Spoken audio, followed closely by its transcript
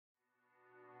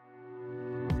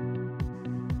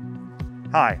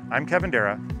Hi, I'm Kevin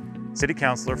Dara, City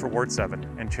Councilor for Ward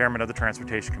 7 and Chairman of the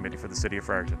Transportation Committee for the City of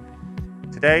Fredericton.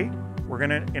 Today, we're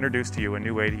going to introduce to you a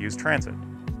new way to use transit.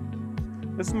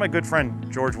 This is my good friend,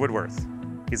 George Woodworth.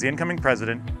 He's the incoming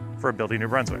president for Ability New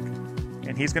Brunswick,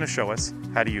 and he's going to show us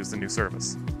how to use the new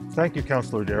service. Thank you,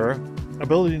 Councillor Dara.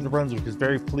 Ability New Brunswick is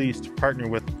very pleased to partner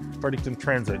with Fredericton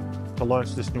Transit to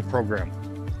launch this new program.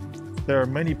 There are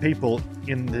many people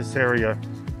in this area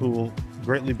who will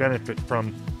greatly benefit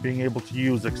from being able to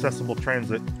use accessible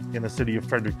transit in the city of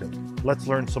Fredericton. Let's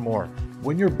learn some more.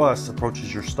 When your bus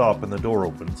approaches your stop and the door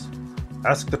opens,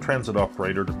 ask the transit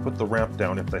operator to put the ramp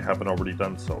down if they haven't already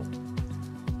done so.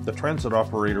 The transit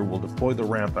operator will deploy the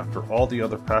ramp after all the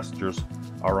other passengers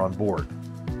are on board.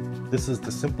 This is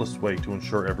the simplest way to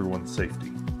ensure everyone's safety.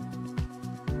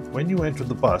 When you enter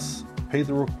the bus, pay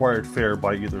the required fare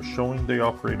by either showing the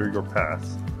operator your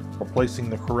pass or placing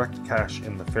the correct cash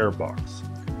in the fare box.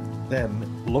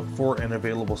 Then, look for an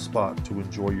available spot to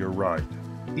enjoy your ride.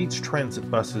 Each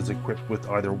transit bus is equipped with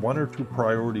either 1 or 2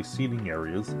 priority seating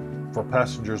areas for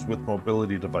passengers with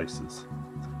mobility devices.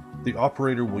 The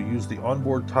operator will use the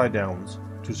onboard tie-downs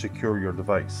to secure your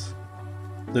device.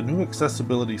 The new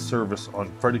accessibility service on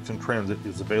Fredericton Transit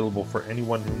is available for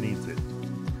anyone who needs it.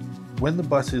 When the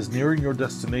bus is nearing your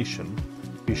destination,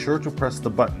 be sure to press the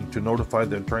button to notify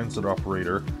the transit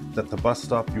operator that the bus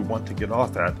stop you want to get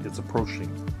off at is approaching.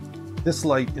 This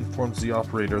light informs the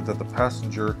operator that the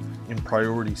passenger in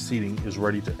priority seating is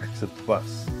ready to exit the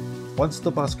bus. Once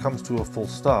the bus comes to a full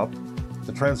stop,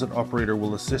 the transit operator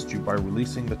will assist you by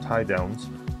releasing the tie-downs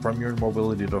from your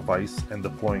mobility device and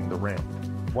deploying the ramp.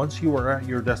 Once you are at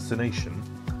your destination,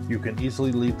 you can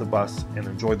easily leave the bus and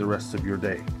enjoy the rest of your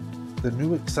day. The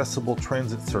new accessible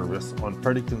transit service on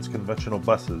Fredericton's conventional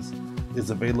buses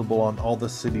is available on all the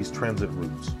city's transit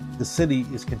routes. The city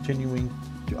is continuing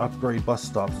to upgrade bus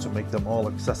stops to make them all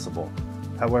accessible.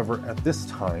 However, at this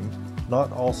time,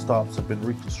 not all stops have been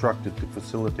reconstructed to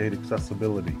facilitate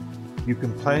accessibility. You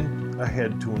can plan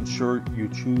ahead to ensure you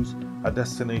choose a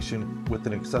destination with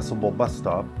an accessible bus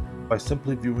stop by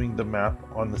simply viewing the map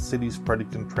on the city's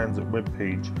Fredericton Transit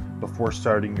webpage before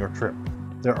starting your trip.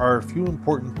 There are a few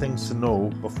important things to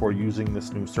know before using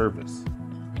this new service.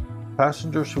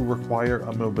 Passengers who require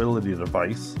a mobility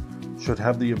device should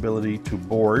have the ability to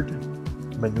board,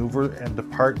 maneuver, and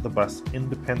depart the bus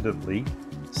independently,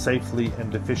 safely,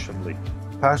 and efficiently.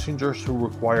 Passengers who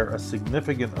require a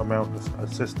significant amount of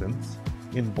assistance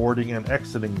in boarding and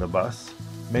exiting the bus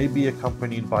may be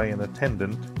accompanied by an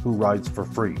attendant who rides for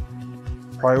free.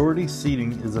 Priority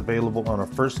seating is available on a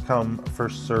first-come,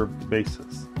 first-served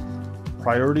basis.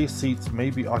 Priority seats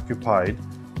may be occupied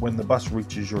when the bus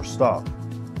reaches your stop.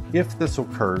 If this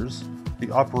occurs, the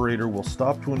operator will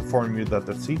stop to inform you that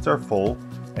the seats are full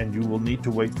and you will need to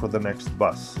wait for the next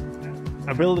bus.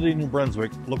 Ability New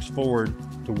Brunswick looks forward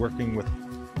to working with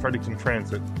Fredericton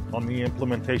Transit on the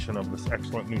implementation of this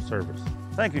excellent new service.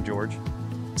 Thank you, George.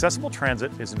 Accessible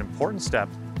transit is an important step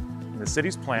in the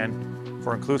city's plan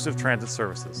for inclusive transit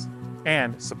services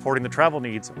and supporting the travel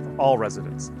needs of all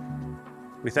residents.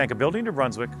 We thank Ability New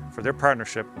Brunswick for their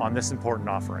partnership on this important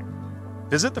offering.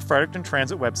 Visit the Fredericton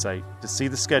Transit website to see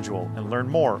the schedule and learn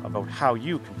more about how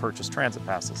you can purchase transit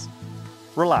passes.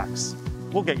 Relax,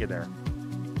 we'll get you there.